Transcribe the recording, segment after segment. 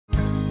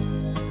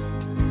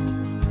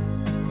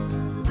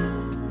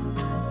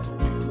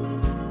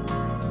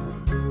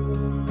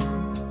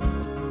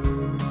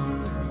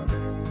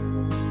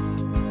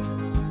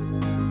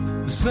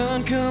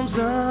sun comes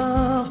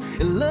up,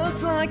 it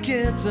looks like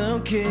it's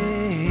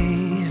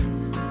okay.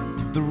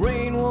 The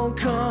rain won't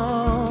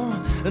come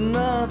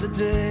another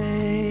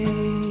day.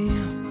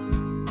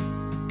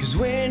 'Cause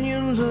when you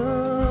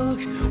look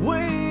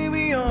way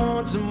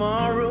beyond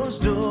tomorrow's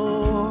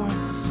door,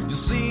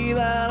 you'll see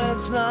that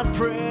it's not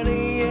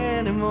pretty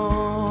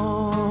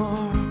anymore.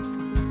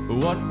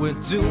 What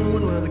we're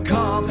doing with the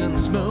cars and the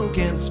smoke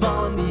and the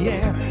smell in the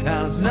air,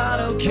 and it's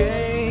not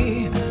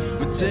okay.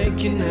 We're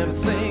taking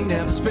everything,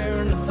 never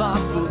sparing a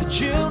thought for the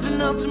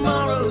children of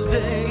tomorrow's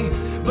day.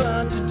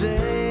 But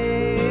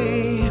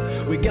today,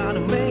 we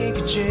gotta make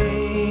a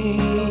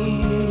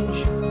change.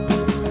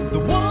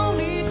 The world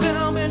needs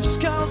help and just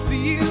come for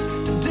you.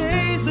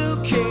 Today's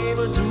okay,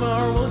 but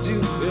tomorrow will do.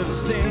 If you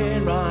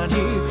stand right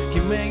here,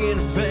 keep making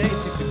a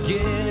pace. If you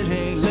get it,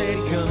 hey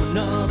lady, come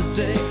another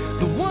day.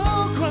 The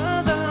world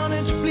cries out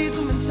and she bleeds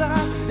from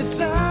inside. It's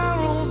our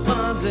own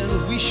minds and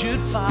we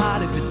should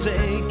fight. If you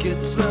take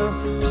it slow,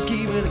 just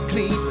keeping it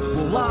clean,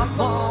 we'll wipe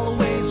all the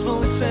ways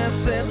full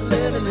excessive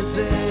living the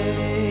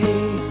day.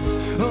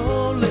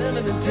 Oh,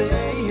 living the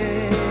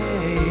day.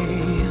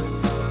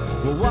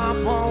 We'll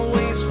wipe all the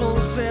ways full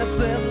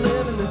excessive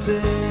living the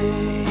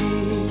day.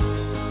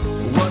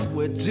 What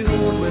we're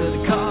doing with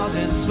the cars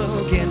and the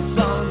smoke and the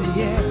smell in the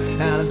air,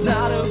 and it's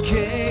not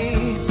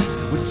okay.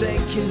 We're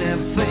taking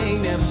everything,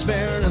 never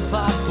sparing a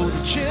thought for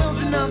the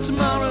children of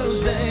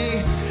tomorrow's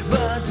day.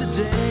 But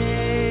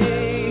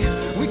today,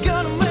 we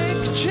gotta make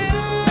a change.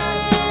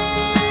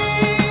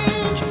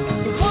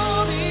 The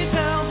world needs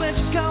help and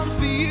she's coming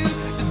for you.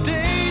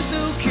 Today's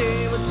okay,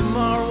 but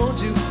tomorrow won't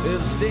do. If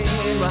you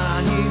stay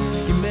right here,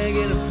 you're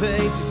making a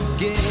pace. If you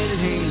get it,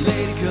 hey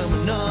lady, come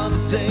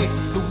another day.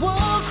 The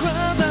world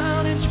cries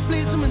out and she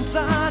bleeds from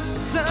inside.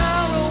 It's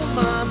our own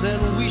minds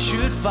and we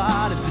should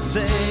fight. If you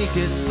take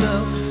it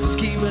slow, just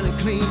keeping it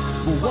clean,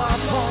 we'll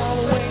wipe all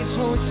the ways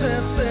for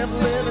excessive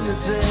living the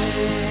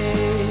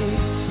day.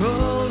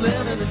 Oh,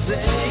 living the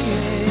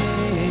day.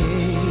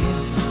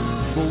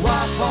 We'll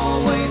wipe all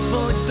the ways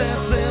for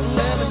excessive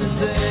living the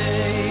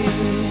day.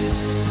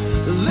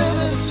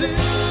 Living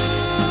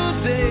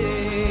today,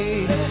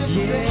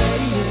 yeah,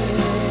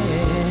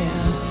 yeah.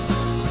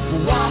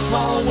 We'll wipe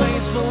all the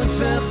ways for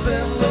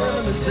excessive living.